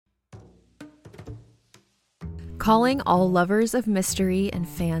Calling all lovers of mystery and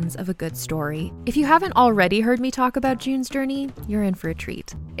fans of a good story. If you haven't already heard me talk about June's Journey, you're in for a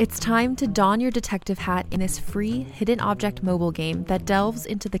treat. It's time to don your detective hat in this free hidden object mobile game that delves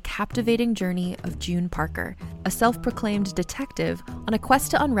into the captivating journey of June Parker, a self-proclaimed detective on a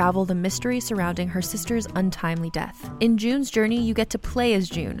quest to unravel the mystery surrounding her sister's untimely death. In June's Journey, you get to play as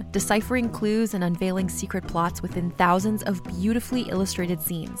June, deciphering clues and unveiling secret plots within thousands of beautifully illustrated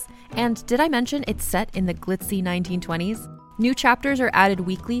scenes. And did I mention it's set in the glitzy 1920s? New chapters are added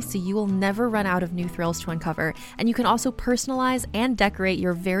weekly, so you will never run out of new thrills to uncover, and you can also personalize and decorate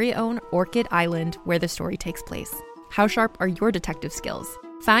your very own Orchid Island where the story takes place. How sharp are your detective skills?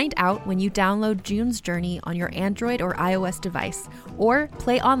 Find out when you download June's Journey on your Android or iOS device, or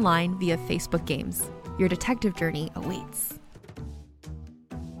play online via Facebook Games. Your detective journey awaits.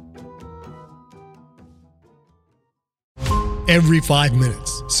 Every 5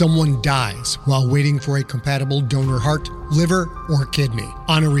 minutes, someone dies while waiting for a compatible donor heart, liver, or kidney.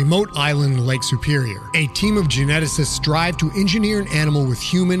 On a remote island in Lake Superior, a team of geneticists strive to engineer an animal with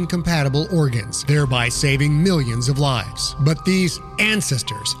human-compatible organs, thereby saving millions of lives. But these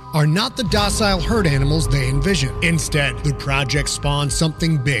ancestors are not the docile herd animals they envision. Instead, the project spawns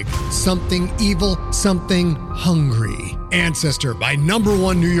something big, something evil, something hungry. Ancestor by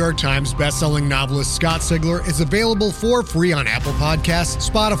 #1 New York Times bestselling novelist Scott Sigler is available for free on Apple Podcasts,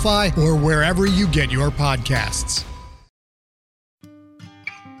 Spotify, or wherever you get your podcasts.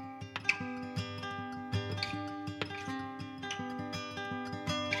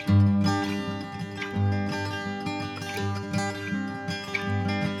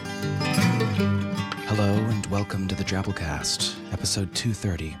 Hello and welcome to the Drabblecast, episode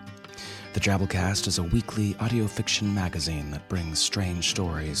 230. The Drabblecast is a weekly audio fiction magazine that brings strange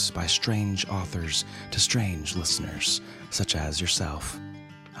stories by strange authors to strange listeners, such as yourself.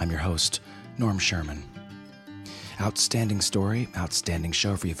 I'm your host, Norm Sherman. Outstanding story, outstanding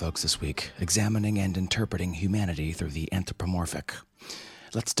show for you folks this week, examining and interpreting humanity through the anthropomorphic.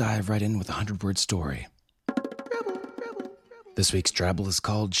 Let's dive right in with a 100-word story. This week's Drabble is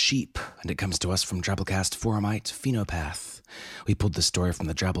called Sheep, and it comes to us from Drabblecast forumite Phenopath. We pulled this story from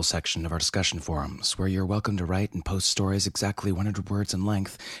the Drabble section of our discussion forums, where you're welcome to write and post stories exactly 100 words in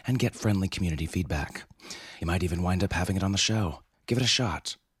length and get friendly community feedback. You might even wind up having it on the show. Give it a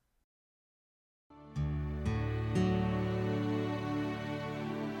shot.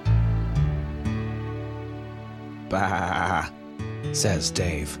 Bah, says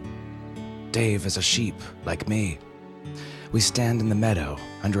Dave. Dave is a sheep, like me. We stand in the meadow,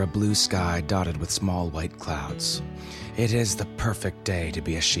 under a blue sky dotted with small white clouds. It is the perfect day to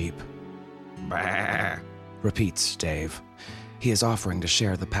be a sheep. Bah, repeats Dave. He is offering to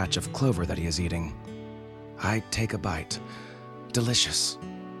share the patch of clover that he is eating. I take a bite. Delicious.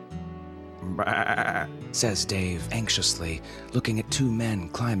 Bah, says Dave anxiously, looking at two men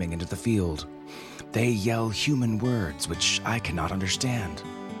climbing into the field. They yell human words which I cannot understand.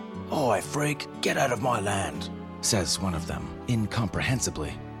 Oi, freak, get out of my land, says one of them,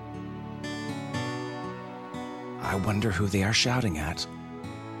 incomprehensibly. I wonder who they are shouting at.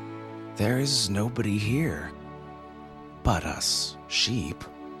 There is nobody here but us sheep.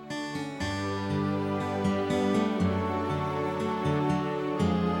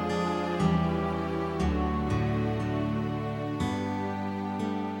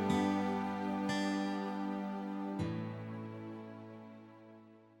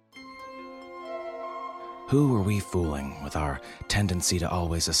 Who are we fooling with our tendency to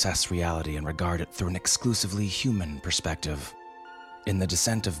always assess reality and regard it through an exclusively human perspective? In The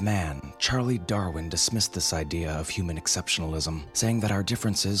Descent of Man, Charlie Darwin dismissed this idea of human exceptionalism, saying that our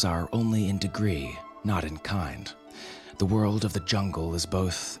differences are only in degree, not in kind. The world of the jungle is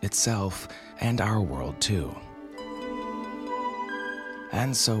both itself and our world too.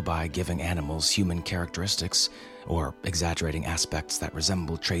 And so by giving animals human characteristics, or exaggerating aspects that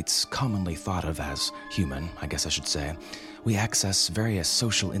resemble traits commonly thought of as human, I guess I should say, we access various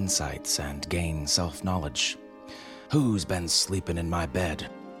social insights and gain self-knowledge. Who's been sleeping in my bed?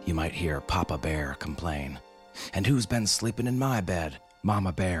 You might hear Papa Bear complain. And who's been sleeping in my bed?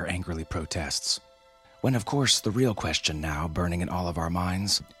 Mama Bear angrily protests. When of course the real question now burning in all of our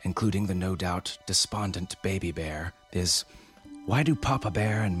minds, including the no doubt despondent baby bear, is why do Papa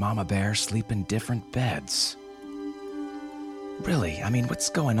Bear and Mama Bear sleep in different beds? Really, I mean, what's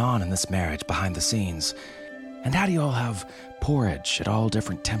going on in this marriage behind the scenes? And how do you all have porridge at all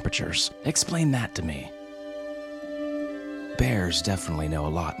different temperatures? Explain that to me. Bears definitely know a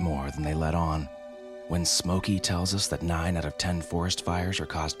lot more than they let on. When Smokey tells us that 9 out of 10 forest fires are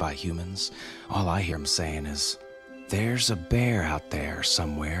caused by humans, all I hear him saying is, There's a bear out there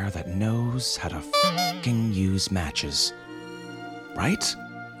somewhere that knows how to f***ing use matches. Right?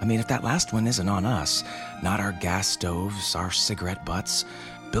 I mean, if that last one isn't on us, not our gas stoves, our cigarette butts,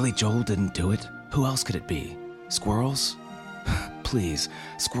 Billy Joel didn't do it, who else could it be? Squirrels? Please,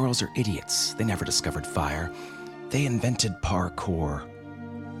 squirrels are idiots. They never discovered fire. They invented parkour.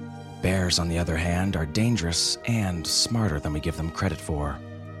 Bears, on the other hand, are dangerous and smarter than we give them credit for.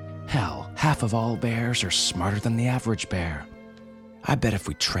 Hell, half of all bears are smarter than the average bear. I bet if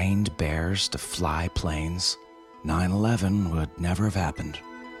we trained bears to fly planes, 9/11 would never have happened.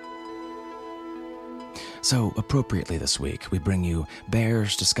 So, appropriately this week, we bring you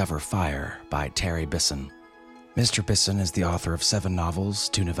Bears Discover Fire by Terry Bisson. Mr. Bisson is the author of 7 novels,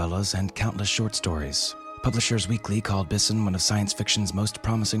 2 novellas, and countless short stories. Publishers Weekly called Bisson one of science fiction's most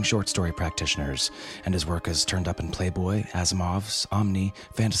promising short story practitioners, and his work has turned up in Playboy, Asimov's, Omni,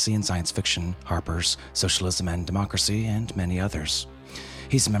 Fantasy and Science Fiction, Harper's, Socialism and Democracy, and many others.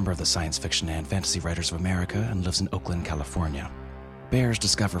 He's a member of the Science Fiction and Fantasy Writers of America and lives in Oakland, California. Bears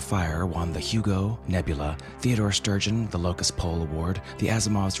Discover Fire won the Hugo, Nebula, Theodore Sturgeon, the Locust Poll Award, the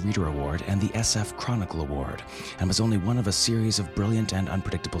Asimov's Reader Award, and the SF Chronicle Award, and was only one of a series of brilliant and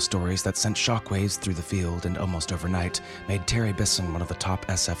unpredictable stories that sent shockwaves through the field and almost overnight made Terry Bisson one of the top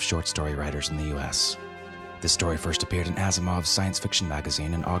SF short story writers in the U.S. This story first appeared in Asimov's Science Fiction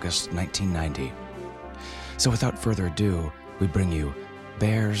magazine in August 1990. So without further ado, we bring you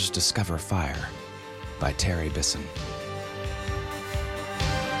Bears Discover Fire by Terry Bisson.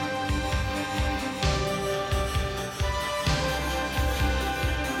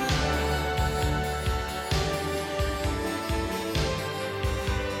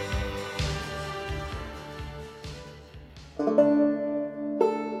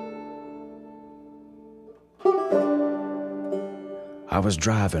 I was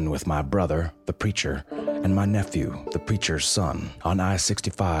driving with my brother, the preacher, and my nephew, the preacher's son, on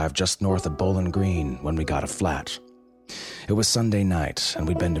I-65 just north of Bowling Green when we got a flat. It was Sunday night, and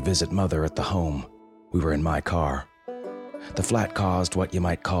we'd been to visit Mother at the home. We were in my car. The flat caused what you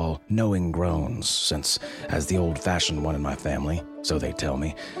might call knowing groans, since, as the old-fashioned one in my family, so they tell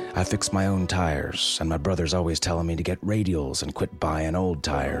me, I fix my own tires, and my brother's always telling me to get radials and quit buying old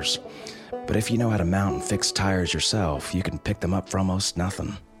tires. But if you know how to mount and fix tires yourself, you can pick them up for almost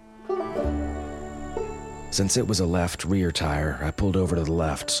nothing. Since it was a left rear tire, I pulled over to the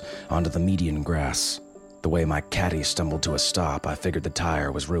left, onto the median grass. The way my caddy stumbled to a stop, I figured the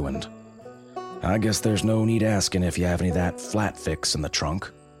tire was ruined. I guess there's no need asking if you have any of that flat fix in the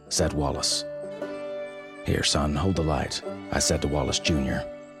trunk, said Wallace. Here, son, hold the light, I said to Wallace Jr.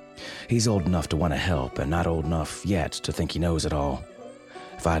 He's old enough to want to help and not old enough yet to think he knows it all.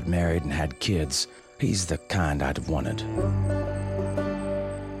 If I'd married and had kids, he's the kind I'd have wanted.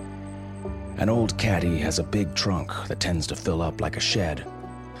 An old caddy has a big trunk that tends to fill up like a shed.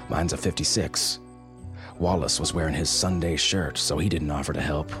 Mine's a 56. Wallace was wearing his Sunday shirt, so he didn't offer to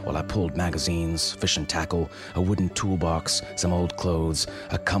help, while I pulled magazines, fishing tackle, a wooden toolbox, some old clothes,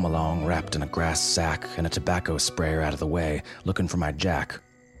 a come-along wrapped in a grass sack, and a tobacco sprayer out of the way, looking for my jack.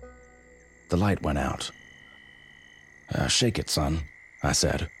 The light went out. Shake it, son, I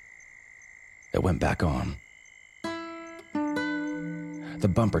said. It went back on. The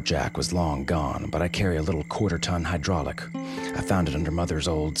bumper jack was long gone, but I carry a little quarter-ton hydraulic. I found it under Mother's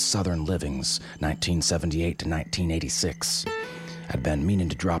old Southern Livings, 1978 to 1986. I'd been meaning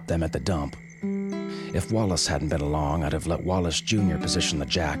to drop them at the dump. If Wallace hadn't been along, I'd have let Wallace Jr. position the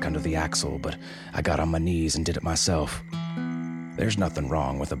jack under the axle, but I got on my knees and did it myself. There's nothing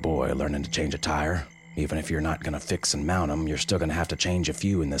wrong with a boy learning to change a tire. Even if you're not going to fix and mount them, you're still going to have to change a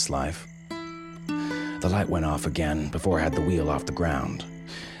few in this life. The light went off again before I had the wheel off the ground.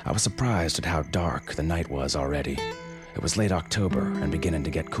 I was surprised at how dark the night was already. It was late October and beginning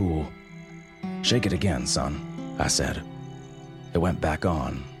to get cool. Shake it again, son, I said. It went back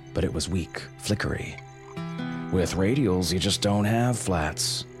on, but it was weak, flickery. With radials, you just don't have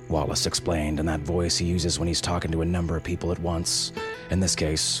flats, Wallace explained in that voice he uses when he's talking to a number of people at once. In this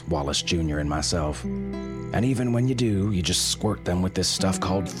case, Wallace Jr. and myself. And even when you do, you just squirt them with this stuff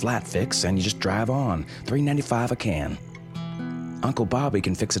called Flat Fix and you just drive on, $3.95 a can. Uncle Bobby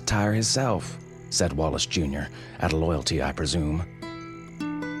can fix a tire himself, said Wallace Jr., out of loyalty, I presume.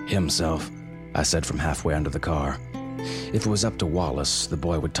 Himself, I said from halfway under the car. If it was up to Wallace, the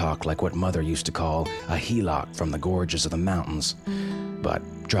boy would talk like what Mother used to call a helot from the gorges of the mountains, but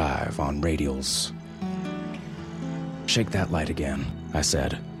drive on radials. Shake that light again, I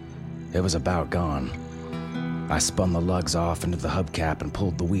said. It was about gone. I spun the lugs off into the hubcap and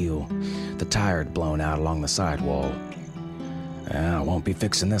pulled the wheel. The tire had blown out along the sidewall. I won't be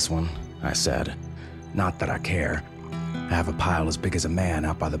fixing this one, I said. Not that I care. I have a pile as big as a man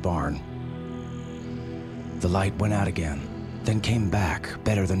out by the barn. The light went out again, then came back,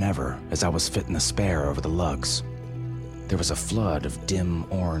 better than ever, as I was fitting the spare over the lugs. There was a flood of dim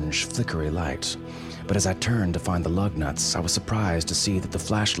orange, flickery light, but as I turned to find the lug nuts, I was surprised to see that the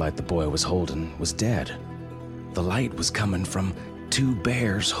flashlight the boy was holding was dead. The light was coming from 2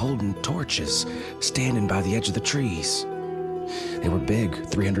 bears holding torches, standing by the edge of the trees. They were big,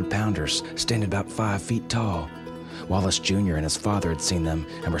 300-pounders, standing about 5 feet tall. Wallace Jr. and his father had seen them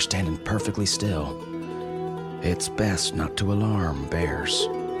and were standing perfectly still. It's best not to alarm bears.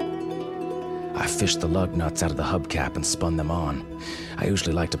 I fished the lug nuts out of the hubcap and spun them on. I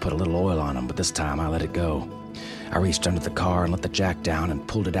usually like to put a little oil on them, but this time I let it go. I reached under the car and let the jack down and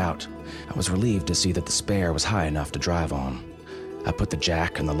pulled it out. I was relieved to see that the spare was high enough to drive on. I put the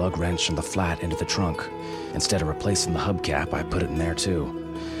jack and the lug wrench and the flat into the trunk. Instead of replacing the hubcap, I put it in there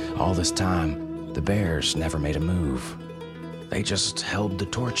too. All this time, the bears never made a move. They just held the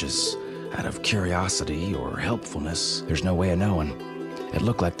torches. Out of curiosity or helpfulness, there's no way of knowing. It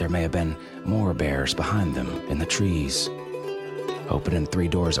looked like there may have been more bears behind them in the trees. Opening 3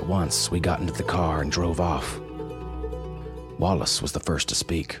 doors at once, we got into the car and drove off. Wallace was the first to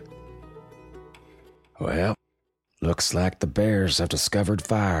speak. "Well, looks like the bears have discovered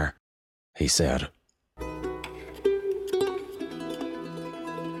fire," he said.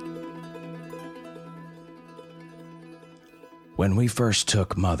 When we first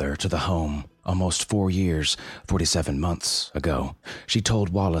took Mother to the home, almost 4 years, 47 months ago, she told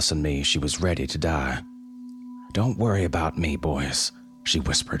Wallace and me she was ready to die. "Don't worry about me, boys," she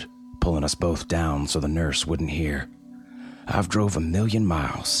whispered, pulling us both down so the nurse wouldn't hear. "I've drove 1,000,000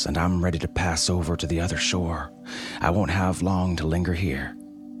 miles, and I'm ready to pass over to the other shore. I won't have long to linger here."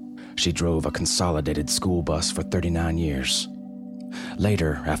 She drove a consolidated school bus for 39 years.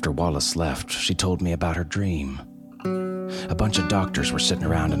 Later, after Wallace left, she told me about her dream. A bunch of doctors were sitting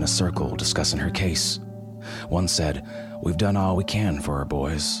around in a circle discussing her case. One said, "We've done all we can for her,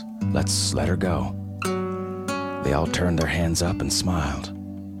 boys. Let's let her go." They all turned their hands up and smiled.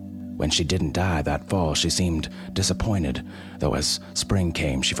 When she didn't die that fall, she seemed disappointed, though as spring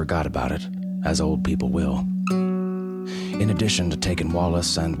came, she forgot about it, as old people will. In addition to taking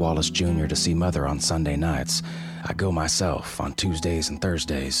Wallace and Wallace Jr. to see Mother on Sunday nights, I go myself on Tuesdays and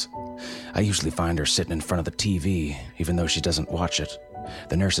Thursdays. I usually find her sitting in front of the TV, even though she doesn't watch it.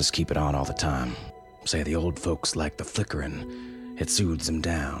 The nurses keep it on all the time. Say the old folks like the flickering. It soothes them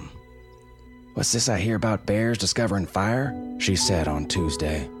down. "What's this I hear about bears discovering fire?" she said on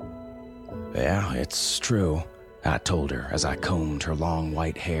Tuesday. "Yeah, it's true," I told her as I combed her long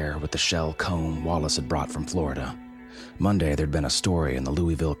white hair with the shell comb Wallace had brought from Florida. Monday, there'd been a story in the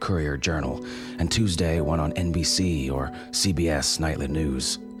Louisville Courier-Journal, and Tuesday, one on NBC or CBS Nightly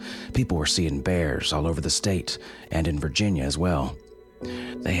News. People were seeing bears all over the state, and in Virginia as well.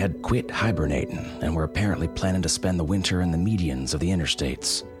 They had quit hibernating and were apparently planning to spend the winter in the medians of the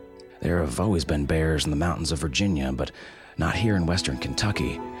interstates. There have always been bears in the mountains of Virginia, but not here in western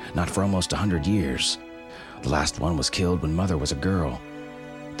Kentucky, not for almost 100 years. The last one was killed when Mother was a girl.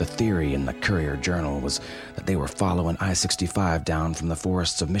 The theory in the Courier-Journal was that they were following I-65 down from the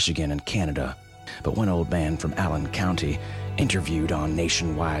forests of Michigan and Canada. But one old man from Allen County, interviewed on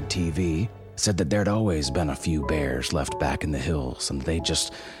nationwide TV, said that there'd always been a few bears left back in the hills, and they'd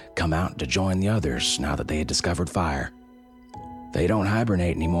just come out to join the others now that they had discovered fire. "They don't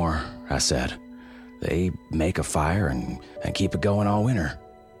hibernate anymore," I said. "They make a fire and keep it going all winter."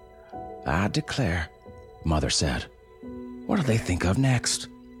 "I declare," Mother said. "What do they think of next?"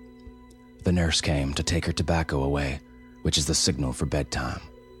 The nurse came to take her tobacco away, which is the signal for bedtime.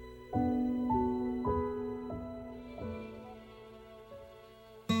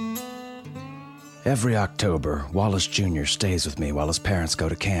 Every October, Wallace Jr. stays with me while his parents go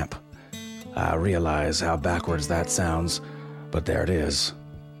to camp. I realize how backwards that sounds, but there it is.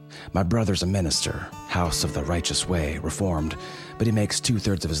 My brother's a minister, House of the Righteous Way, Reformed, but he makes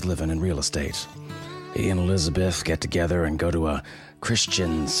 2/3 of his living in real estate. He and Elizabeth get together and go to a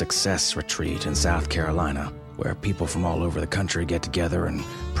Christian success retreat in South Carolina, where people from all over the country get together and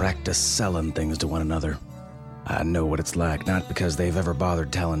practice selling things to one another. I know what it's like, not because they've ever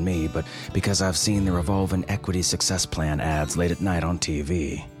bothered telling me, but because I've seen the revolving equity success plan ads late at night on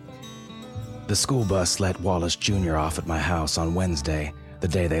TV. The school bus let Wallace Jr. off at my house on Wednesday, the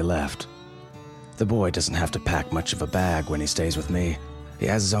day they left. The boy doesn't have to pack much of a bag when he stays with me. He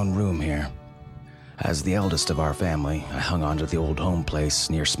has his own room here. As the eldest of our family, I hung on to the old home place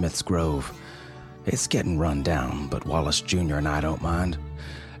near Smith's Grove. It's getting run down, but Wallace Jr. and I don't mind.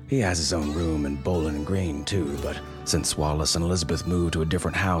 He has his own room in Bowling Green, too, but since Wallace and Elizabeth moved to a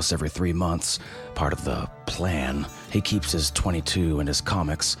different house every 3 months, part of the plan, He keeps his .22 and his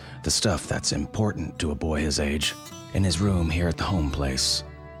comics, the stuff that's important to a boy his age, in his room here at the home place.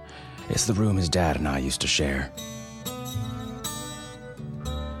 It's the room his dad and I used to share.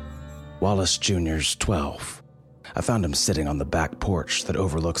 Wallace Jr.'s 12. I found him sitting on the back porch that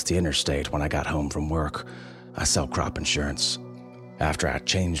overlooks the interstate when I got home from work. I sell crop insurance. After I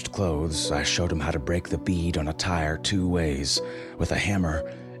changed clothes, I showed him how to break the bead on a tire 2 ways, with a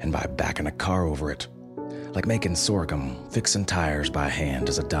hammer and by backing a car over it. Like making sorghum, fixing tires by hand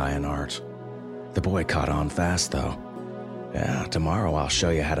is a dying art. The boy caught on fast, though. Yeah, tomorrow I'll show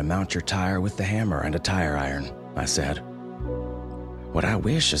you how to mount your tire with the hammer and a tire iron, I said. What I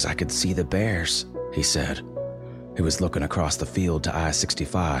wish is I could see the bears, he said. He was looking across the field to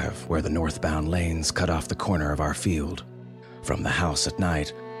I-65, where the northbound lanes cut off the corner of our field. From the house at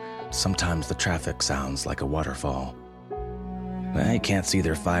night, sometimes the traffic sounds like a waterfall. I can't see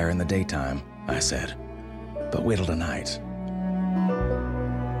their fire in the daytime, I said, but wait till tonight.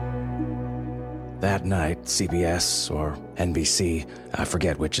 That night, CBS or NBC, I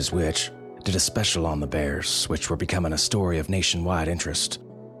forget which is which, did a special on the bears, which were becoming a story of nationwide interest.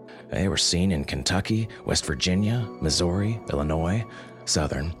 They were seen in Kentucky, West Virginia, Missouri, Illinois,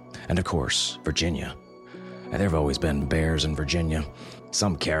 Southern, and of course, Virginia. There have always been bears in Virginia.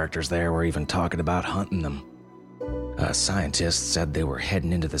 Some characters there were even talking about hunting them. Scientists said they were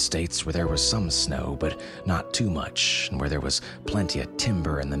heading into the states where there was some snow, but not too much, and where there was plenty of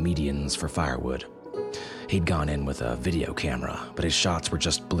timber in the medians for firewood. He'd gone in with a video camera, but his shots were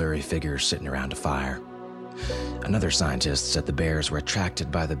just blurry figures sitting around a fire. Another scientist said the bears were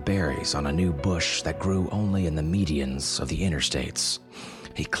attracted by the berries on a new bush that grew only in the medians of the interstates.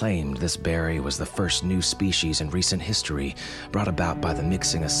 He claimed this berry was the first new species in recent history, brought about by the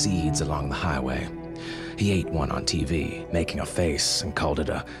mixing of seeds along the highway. He ate one on TV, making a face, and called it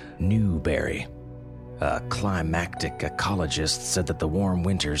a new berry. A climactic ecologist said that the warm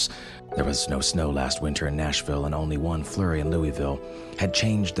winters, there was no snow last winter in Nashville and only one flurry in Louisville, had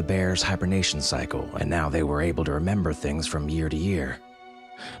changed the bears' hibernation cycle, and now they were able to remember things from year to year.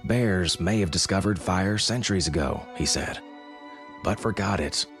 Bears may have discovered fire centuries ago, he said, but forgot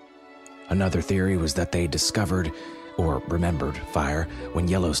it. Another theory was that they discovered or remembered fire when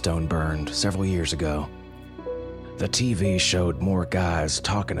Yellowstone burned several years ago. The TV showed more guys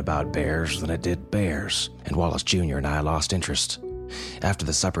talking about bears than it did bears, and Wallace Jr. and I lost interest. After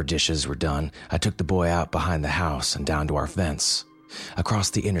the supper dishes were done, I took the boy out behind the house and down to our fence.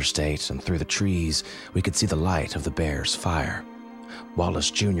 Across the interstate and through the trees, we could see the light of the bear's fire. Wallace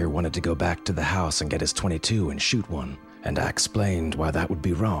Jr. wanted to go back to the house and get his .22 and shoot one, and I explained why that would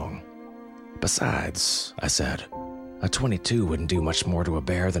be wrong. Besides, I said, a .22 wouldn't do much more to a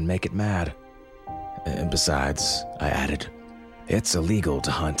bear than make it mad. And besides, I added, it's illegal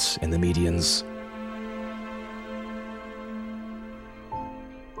to hunt in the medians.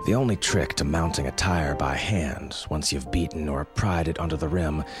 The only trick to mounting a tire by hand, once you've beaten or pried it onto the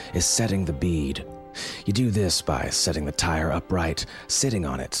rim, is setting the bead. You do this by setting the tire upright, sitting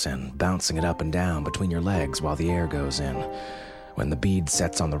on it, and bouncing it up and down between your legs while the air goes in. When the bead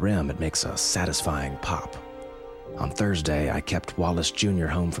sets on the rim, it makes a satisfying pop. On Thursday, I kept Wallace Jr.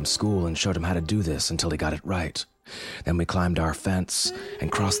 home from school and showed him how to do this until he got it right. Then we climbed our fence and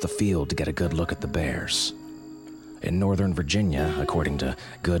crossed the field to get a good look at the bears. In northern Virginia, according to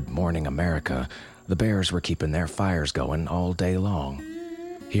Good Morning America, the bears were keeping their fires going all day long.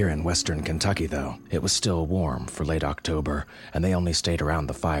 Here in western Kentucky, though, it was still warm for late October, and they only stayed around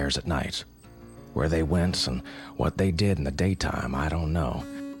the fires at night. Where they went and what they did in the daytime, I don't know.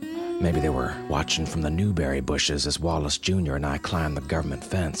 Maybe they were watching from the newberry bushes as Wallace Jr. and I climbed the government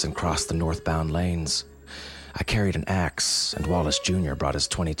fence and crossed the northbound lanes. I carried an axe, and Wallace Jr. brought his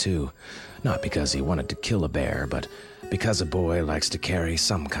 .22, not because he wanted to kill a bear, but because a boy likes to carry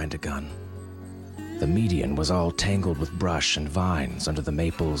some kind of gun. The median was all tangled with brush and vines under the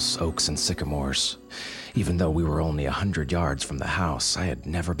maples, oaks, and sycamores. Even though we were only 100 yards from the house, I had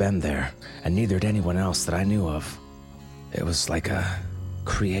never been there, and neither had anyone else that I knew of. It was like a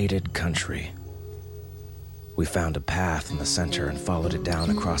created country. We found a path in the center and followed it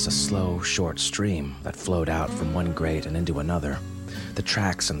down across a slow, short stream that flowed out from one grate and into another. The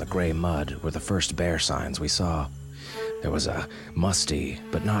tracks in the gray mud were the first bear signs we saw. There was a musty,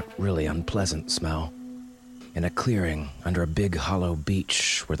 but not really unpleasant smell. In a clearing under a big hollow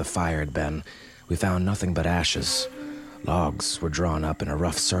beech where the fire had been, we found nothing but ashes. Logs were drawn up in a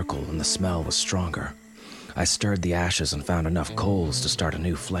rough circle and the smell was stronger. I stirred the ashes and found enough coals to start a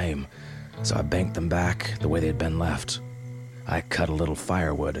new flame, so I banked them back the way they'd been left. I cut a little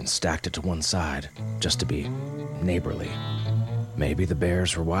firewood and stacked it to one side, just to be neighborly. Maybe the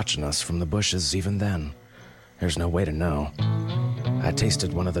bears were watching us from the bushes even then, There's no way to know. I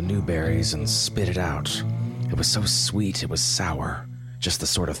tasted one of the new berries and spit it out. It was so sweet it was sour, just the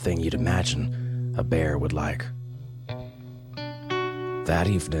sort of thing you'd imagine a bear would like. That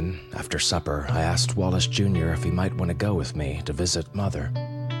evening, after supper, I asked Wallace Jr. if he might want to go with me to visit Mother.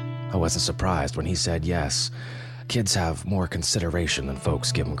 I wasn't surprised when he said yes. Kids have more consideration than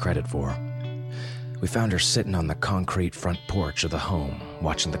folks give them credit for. We found her sitting on the concrete front porch of the home,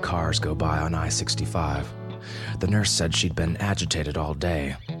 watching the cars go by on I-65. The nurse said she'd been agitated all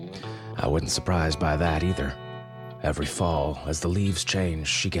day. I wasn't surprised by that either. Every fall, as the leaves change,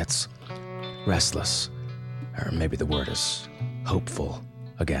 she gets restless. Or maybe the word is hopeful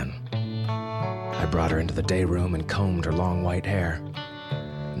again. I brought her into the day room and combed her long white hair.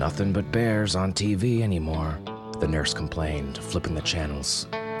 Nothing but bears on TV anymore, the nurse complained, flipping the channels.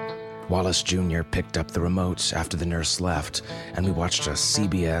 Wallace Jr. picked up the remote after the nurse left, and we watched a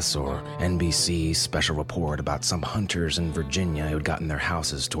CBS or NBC special report about some hunters in Virginia who'd gotten their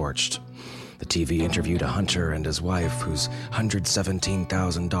houses torched. The TV interviewed a hunter and his wife whose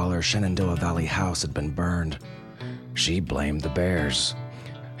 $117,000 Shenandoah Valley house had been burned. She blamed the bears.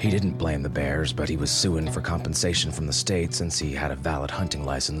 He didn't blame the bears, but he was suing for compensation from the state since he had a valid hunting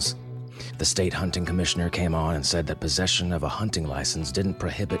license. The state hunting commissioner came on and said that possession of a hunting license didn't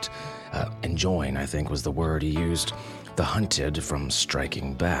prohibit, enjoin, I think was the word he used, the hunted from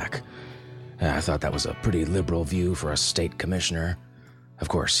striking back. I thought that was a pretty liberal view for a state commissioner. Of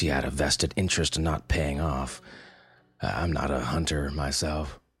course, he had a vested interest in not paying off. I'm not a hunter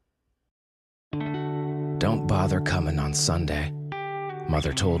myself. Don't bother coming on Sunday,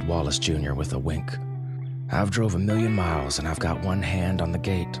 Mother told Wallace Jr. with a wink. I've drove 1,000,000 miles and I've got one hand on the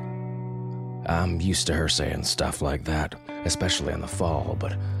gate. I'm used to her saying stuff like that, especially in the fall,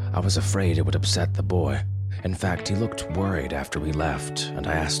 but I was afraid it would upset the boy. In fact, he looked worried after we left, and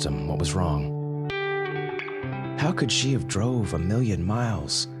I asked him what was wrong. How could she have drove 1,000,000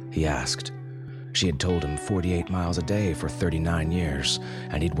 miles? He asked. She had told him 48 miles a day for 39 years,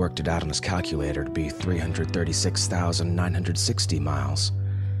 and he'd worked it out on his calculator to be 336,960 miles.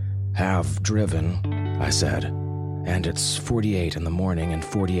 Have driven, I said, and it's 48 in the morning and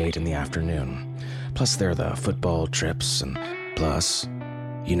 48 in the afternoon. Plus there are the football trips, and plus,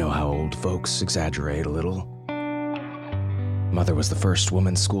 you know how old folks exaggerate a little. Mother was the first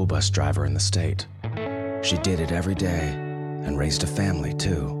woman school bus driver in the state. She did it every day and raised a family,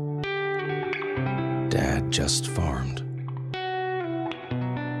 too. Dad just farmed.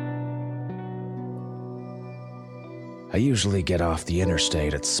 I usually get off the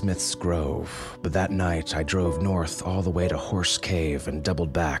interstate at Smith's Grove, but that night I drove north all the way to Horse Cave and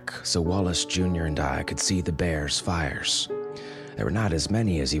doubled back so Wallace Jr. and I could see the bears' fires. There were not as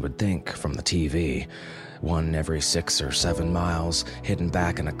many as you would think from the TV. One every 6 or 7 miles, hidden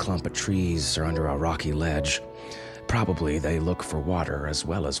back in a clump of trees or under a rocky ledge. Probably they look for water as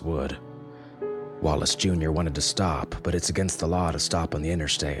well as wood. Wallace Jr. wanted to stop, but it's against the law to stop on the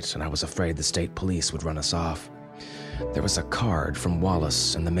interstate, and I was afraid the state police would run us off. There was a card from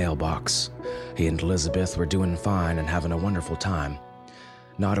Wallace in the mailbox. He and Elizabeth were doing fine and having a wonderful time.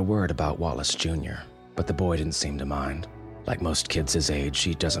 Not a word about Wallace Jr., but the boy didn't seem to mind. Like most kids his age,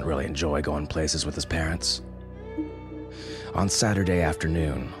 he doesn't really enjoy going places with his parents. On Saturday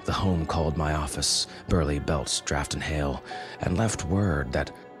afternoon, the home called my office, Burley, Belts, Draft and Hale, and left word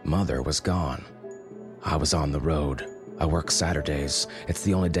that Mother was gone. I was on the road. I work Saturdays. It's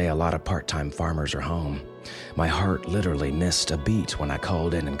the only day a lot of part-time farmers are home. My heart literally missed a beat when I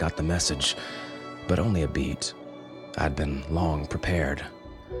called in and got the message, but only a beat. I'd been long prepared.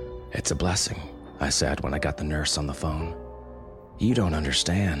 It's a blessing, I said when I got the nurse on the phone. You don't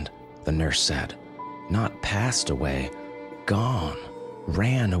understand, the nurse said. Not passed away, gone,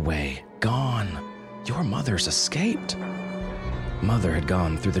 ran away, gone. Your mother's escaped. Mother had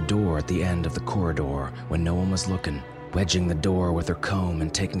gone through the door at the end of the corridor when no one was looking, wedging the door with her comb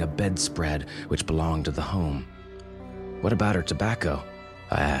and taking a bedspread which belonged to the home. What about her tobacco?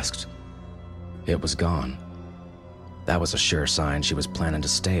 I asked. It was gone. That was a sure sign she was planning to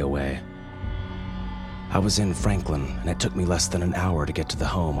stay away. I was in Franklin, and it took me less than an hour to get to the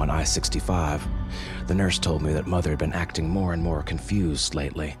home on I-65. The nurse told me that Mother had been acting more and more confused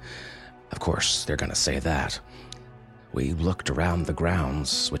lately. Of course, they're gonna say that. We looked around the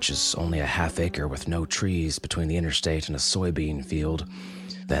grounds, which is only a half acre with no trees between the interstate and a soybean field.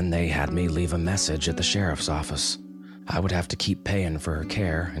 Then they had me leave a message at the sheriff's office. I would have to keep paying for her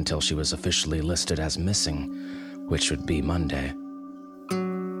care until she was officially listed as missing, which would be Monday.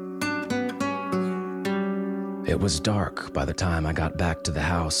 It was dark by the time I got back to the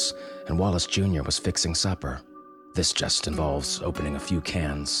house, and Wallace Jr. was fixing supper. This just involves opening a few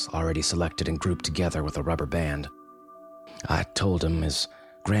cans, already selected and grouped together with a rubber band. I told him his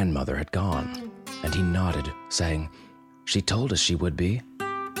grandmother had gone, and he nodded, saying, "She told us she would be."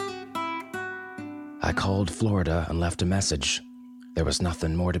 I called Florida and left a message. There was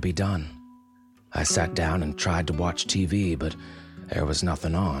nothing more to be done. I sat down and tried to watch TV, but there was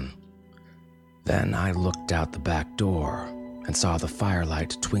nothing on. Then I looked out the back door and saw the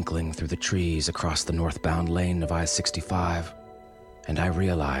firelight twinkling through the trees across the northbound lane of I-65, and I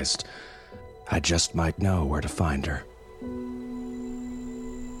realized I just might know where to find her.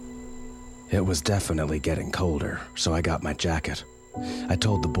 It was definitely getting colder, so I got my jacket. I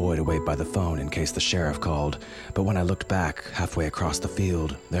told the boy to wait by the phone in case the sheriff called, but when I looked back halfway across the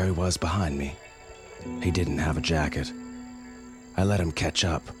field, there he was behind me. He didn't have a jacket. I let him catch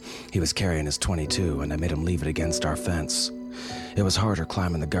up. He was carrying his .22, and I made him leave it against our fence. It was harder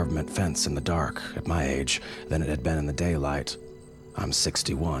climbing the government fence in the dark, at my age, than it had been in the daylight. I'm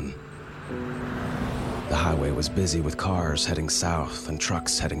 61. The highway was busy with cars heading south and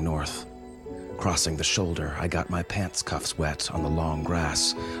trucks heading north. Crossing the shoulder, I got my pants cuffs wet on the long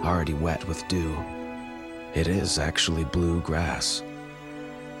grass, already wet with dew. It is actually blue grass.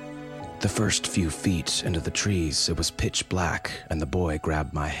 The first few feet into the trees, it was pitch black, and the boy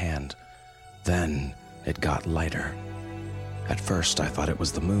grabbed my hand. Then it got lighter. At first, I thought it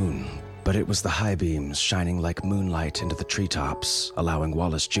was the moon, but it was the high beams shining like moonlight into the treetops, allowing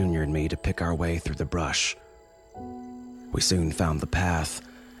Wallace Jr. and me to pick our way through the brush. We soon found the path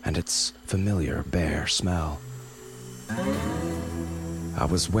and its familiar bear smell. I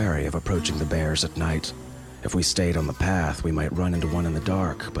was wary of approaching the bears at night. If we stayed on the path, we might run into one in the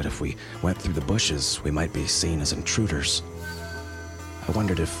dark, but if we went through the bushes, we might be seen as intruders. I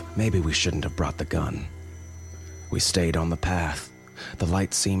wondered if maybe we shouldn't have brought the gun. We stayed on the path. The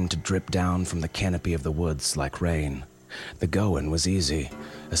light seemed to drip down from the canopy of the woods like rain. The going was easy,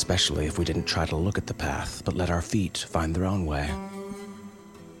 especially if we didn't try to look at the path, but let our feet find their own way.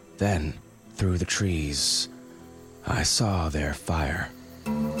 Then, through the trees, I saw their fire.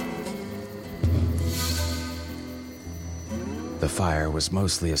 The fire was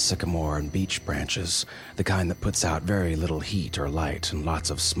mostly a sycamore and beech branches, the kind that puts out very little heat or light and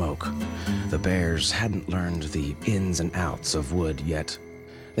lots of smoke. The bears hadn't learned the ins and outs of wood yet.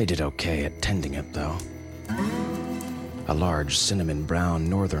 They did okay at tending it, though. A large cinnamon-brown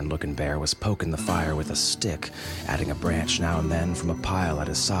northern-looking bear was poking the fire with a stick, adding a branch now and then from a pile at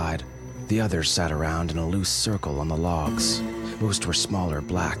his side. The others sat around in a loose circle on the logs. Most were smaller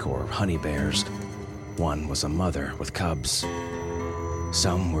black or honey bears. One was a mother with cubs.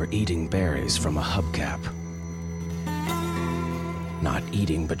 Some were eating berries from a hubcap. Not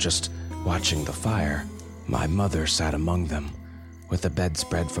eating, but just watching the fire, my mother sat among them, with a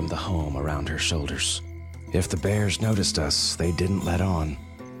bedspread from the home around her shoulders. If the bears noticed us, they didn't let on.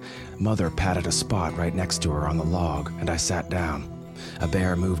 Mother patted a spot right next to her on the log, and I sat down. A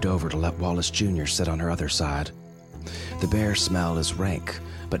bear moved over to let Wallace Jr. sit on her other side. The bear smell is rank,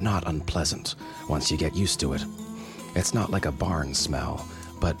 but not unpleasant once you get used to it. It's not like a barn smell,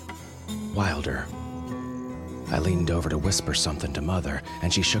 but wilder. I leaned over to whisper something to Mother,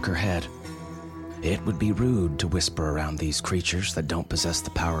 and she shook her head. It would be rude to whisper around these creatures that don't possess the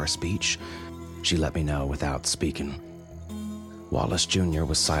power of speech. She let me know without speaking. Wallace Jr.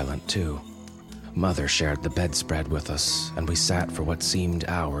 was silent, too. Mother shared the bedspread with us, and we sat for what seemed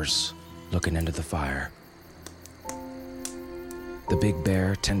hours, looking into the fire. The big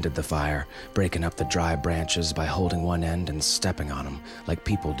bear tended the fire, breaking up the dry branches by holding one end and stepping on them, like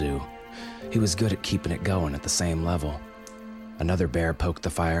people do. He was good at keeping it going at the same level. Another bear poked the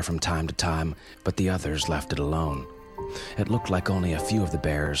fire from time to time, but the others left it alone. It looked like only a few of the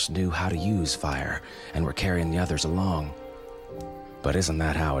bears knew how to use fire and were carrying the others along. But isn't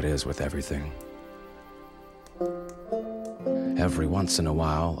that how it is with everything? Every once in a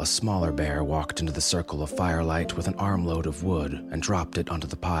while, a smaller bear walked into the circle of firelight with an armload of wood and dropped it onto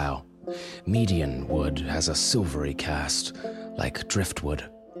the pile. Median wood has a silvery cast, like driftwood.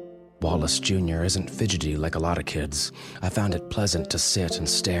 Wallace Jr. isn't fidgety like a lot of kids. I found it pleasant to sit and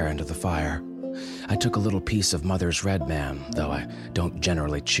stare into the fire. I took a little piece of Mother's Red Man, though I don't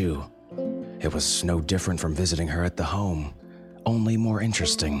generally chew. It was no different from visiting her at the home, only more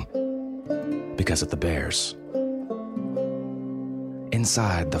interesting because of the bears.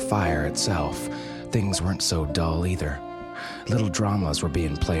 Inside the fire itself, things weren't so dull either. Little dramas were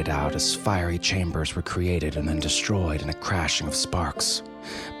being played out as fiery chambers were created and then destroyed in a crashing of sparks.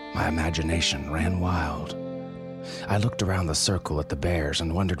 My imagination ran wild. I looked around the circle at the bears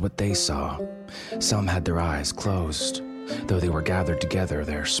and wondered what they saw. Some had their eyes closed. Though they were gathered together,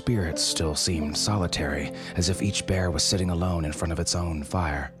 their spirits still seemed solitary, as if each bear was sitting alone in front of its own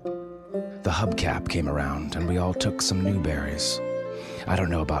fire. The hubcap came around, and we all took some new berries. I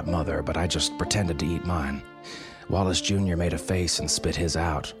don't know about Mother, but I just pretended to eat mine. Wallace Jr. made a face and spit his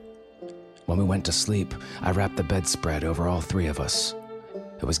out. When we went to sleep, I wrapped the bedspread over all three of us.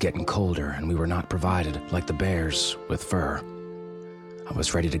 It was getting colder, and we were not provided, like the bears, with fur. I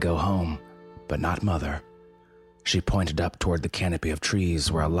was ready to go home, but not Mother. She pointed up toward the canopy of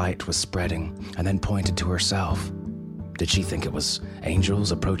trees where a light was spreading, and then pointed to herself. Did she think it was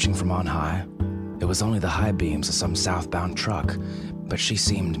angels approaching from on high? It was only the high beams of some southbound truck, but she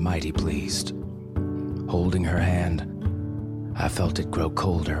seemed mighty pleased. Holding her hand, I felt it grow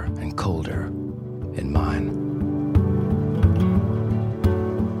colder and colder in mine.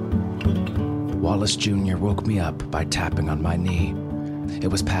 Wallace Jr. woke me up by tapping on my knee. It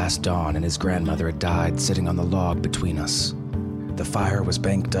was past dawn, and his grandmother had died sitting on the log between us. The fire was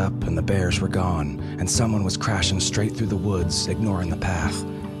banked up, and the bears were gone, and someone was crashing straight through the woods, ignoring the path.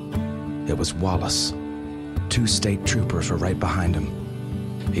 It was Wallace. 2 state troopers were right behind him.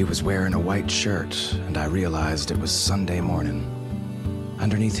 He was wearing a white shirt, and I realized it was Sunday morning.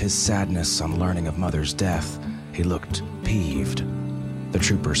 Underneath his sadness on learning of Mother's death, he looked peeved. The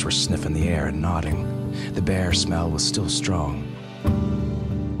troopers were sniffing the air and nodding. The bear smell was still strong.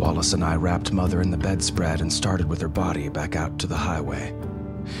 Wallace and I wrapped Mother in the bedspread and started with her body back out to the highway.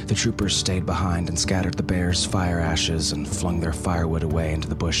 The troopers stayed behind and scattered the bear's fire ashes and flung their firewood away into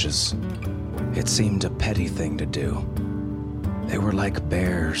the bushes. It seemed a petty thing to do. They were like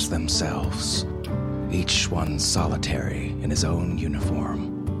bears themselves, each one solitary in his own uniform.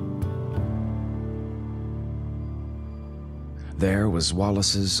 There was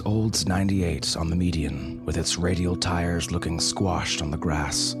Wallace's Olds 98 on the median, with its radial tires looking squashed on the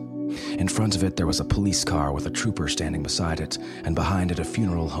grass. In front of it, there was a police car with a trooper standing beside it, and behind it a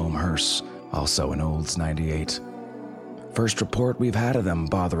funeral home hearse, also an Olds 98. "First report we've had of them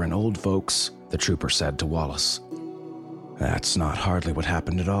bothering old folks," the trooper said to Wallace. "That's not hardly what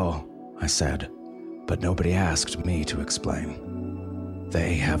happened at all," I said, but nobody asked me to explain.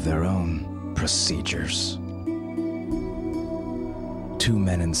 They have their own procedures. 2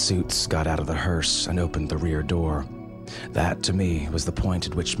 men in suits got out of the hearse and opened the rear door. That, to me, was the point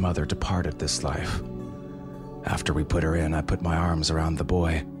at which Mother departed this life. After we put her in, I put my arms around the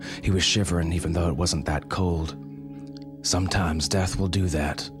boy. He was shivering even though it wasn't that cold. Sometimes death will do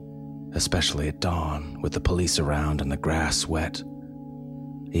that, especially at dawn, with the police around and the grass wet,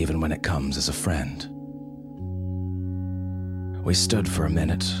 even when it comes as a friend. We stood for a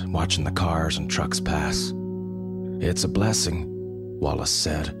minute, watching the cars and trucks pass. "It's a blessing," Wallace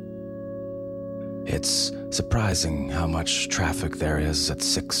said. "It's surprising how much traffic there is at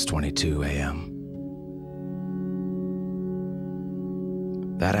 6:22 a.m.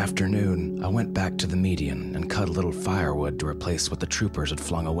 That afternoon, I went back to the median and cut a little firewood to replace what the troopers had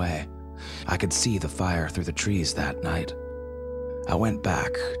flung away. I could see the fire through the trees that night. I went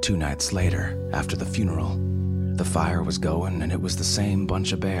back 2 nights later, after the funeral. The fire was going, and it was the same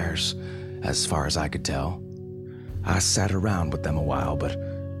bunch of bears, as far as I could tell. I sat around with them a while, but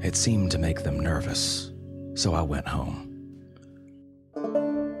it seemed to make them nervous, so I went home.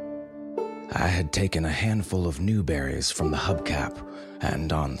 I had taken a handful of new berries from the hubcap,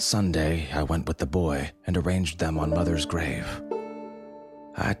 and on Sunday I went with the boy and arranged them on Mother's grave.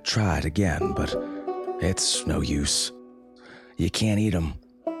 I tried again, but it's no use. You can't eat them,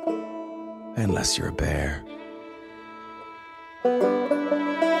 unless you're a bear.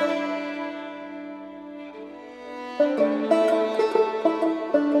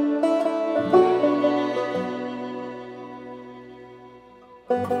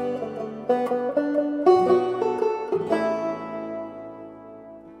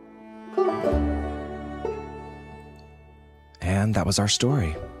 And that was our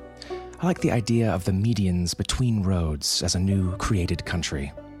story. I like the idea of the medians between roads as a new created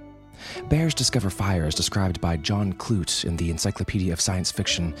country. Bears Discover Fire is described by John Clute in the Encyclopedia of Science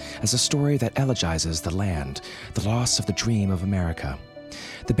Fiction as a story that elegizes the land, the loss of the dream of America.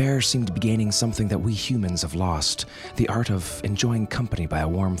 The bears seem to be gaining something that we humans have lost, the art of enjoying company by a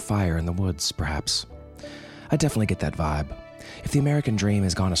warm fire in the woods, perhaps. I definitely get that vibe. If the American dream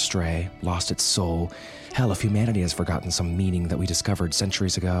has gone astray, lost its soul, hell, if humanity has forgotten some meaning that we discovered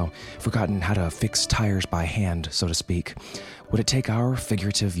centuries ago, forgotten how to fix tires by hand, so to speak, would it take our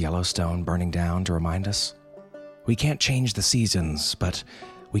figurative Yellowstone burning down to remind us? We can't change the seasons, but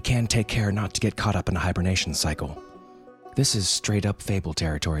we can take care not to get caught up in a hibernation cycle. This is straight-up fable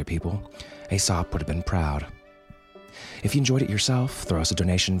territory, people. Aesop would have been proud. If you enjoyed it yourself, throw us a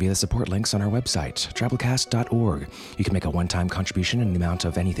donation via the support links on our website, Drabblecast.org. You can make a one-time contribution in the amount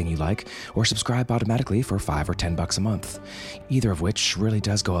of anything you like, or subscribe automatically for $5 or $10 a month, either of which really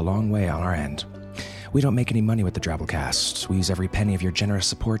does go a long way on our end. We don't make any money with the Drabblecast. We use every penny of your generous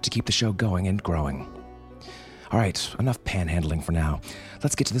support to keep the show going and growing. All right, enough panhandling for now.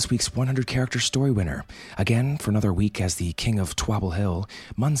 Let's get to this week's 100-character story winner. Again, for another week as the king of Twabble Hill,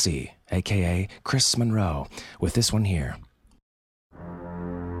 Muncie, a.k.a. Chris Monroe, with this one here.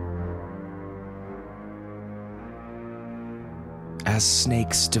 As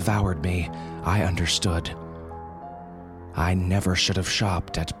snakes devoured me, I understood. I never should have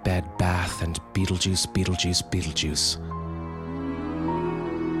shopped at Bed Bath and Beetlejuice.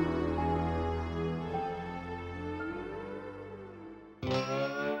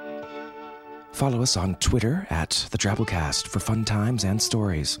 Follow us on Twitter at the Drabblecast for fun times and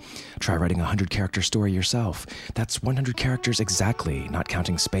stories. Try writing a 100-character story yourself. That's 100 characters exactly, not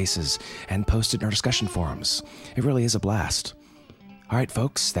counting spaces, and post it in our discussion forums. It really is a blast. All right,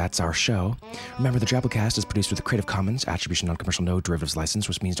 folks, that's our show. Remember, the Drabblecast is produced with a Creative Commons Attribution Non-Commercial No Derivatives license,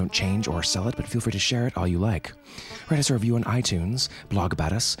 which means don't change or sell it, but feel free to share it all you like. Write us a review on iTunes, blog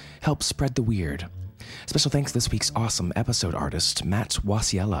about us, help spread the weird. Special thanks to this week's awesome episode artist, Matt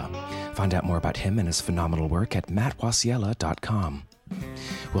Wasiela. Find out more about him and his phenomenal work at mattwasiela.com.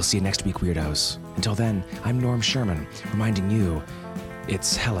 We'll see you next week, weirdos. Until then, I'm Norm Sherman, reminding you,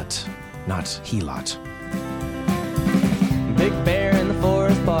 it's Helot, not Helot. Big bear in the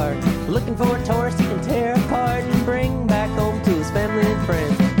forest park, looking for a tourist he can tear apart and bring back home to his family and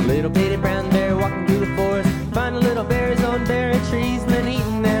friends. Little bitty brown bear walking through the forest, finding little berries on berry trees and then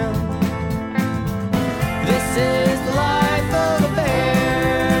eating them. This is the life of a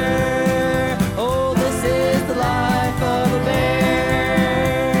bear. Oh, this is the life of a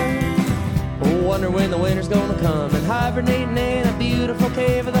bear. Oh, wonder when the winter's gonna come and hibernating in a beautiful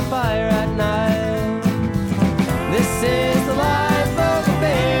cave with a fire at night. This is the life of a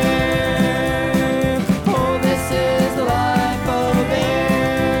bear. Oh, this is the life of a bear.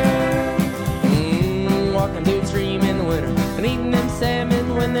 Walking through the stream in the winter and eating them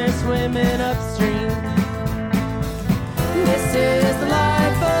salmon when they're swimming upstream. This is the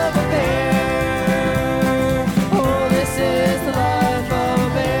life of a bear. Oh, this is the life of a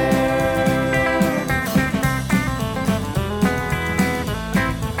bear.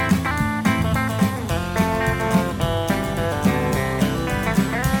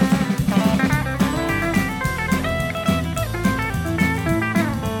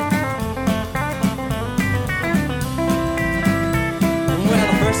 Well,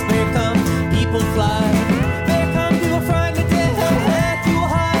 the first bear comes, people fly.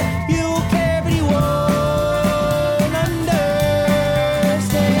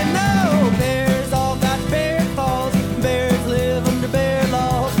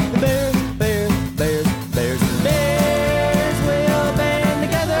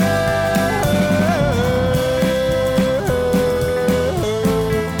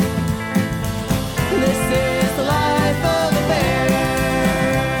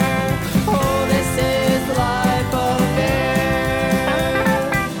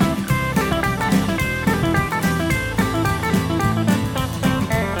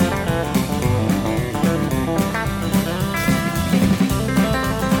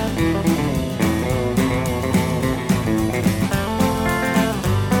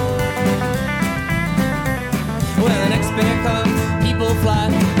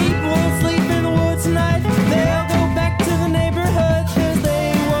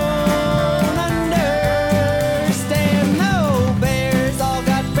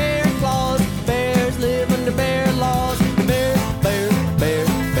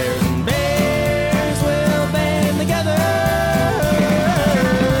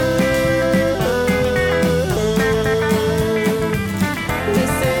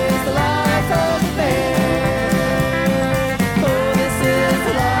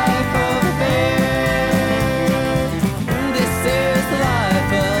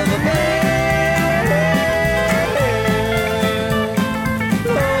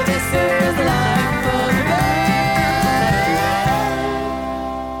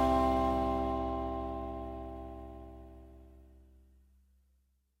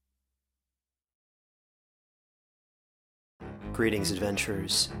 Greetings,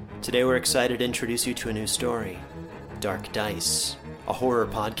 adventurers. Today we're excited to introduce you to a new story, Dark Dice, a horror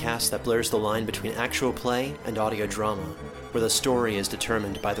podcast that blurs the line between actual play and audio drama, where the story is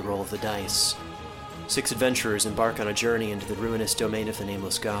determined by the roll of the dice. 6 adventurers embark on a journey into the ruinous domain of the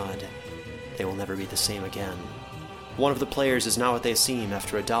Nameless God. They will never be the same again. One of the players is not what they seem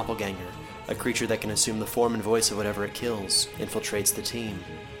after a doppelganger, a creature that can assume the form and voice of whatever it kills, infiltrates the team.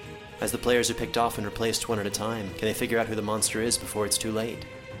 As the players are picked off and replaced one at a time, can they figure out who the monster is before it's too late?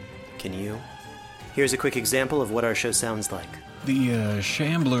 Can you? Here's a quick example of what our show sounds like. The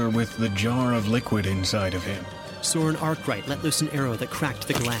shambler with the jar of liquid inside of him. Soren Arkwright let loose an arrow that cracked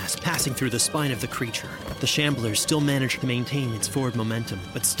the glass, passing through the spine of the creature. The shambler still managed to maintain its forward momentum,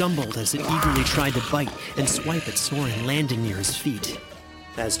 but stumbled as it eagerly tried to bite and swipe at Soren, landing near his feet.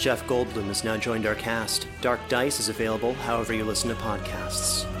 As Jeff Goldblum has now joined our cast, Dark Dice is available however you listen to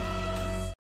podcasts.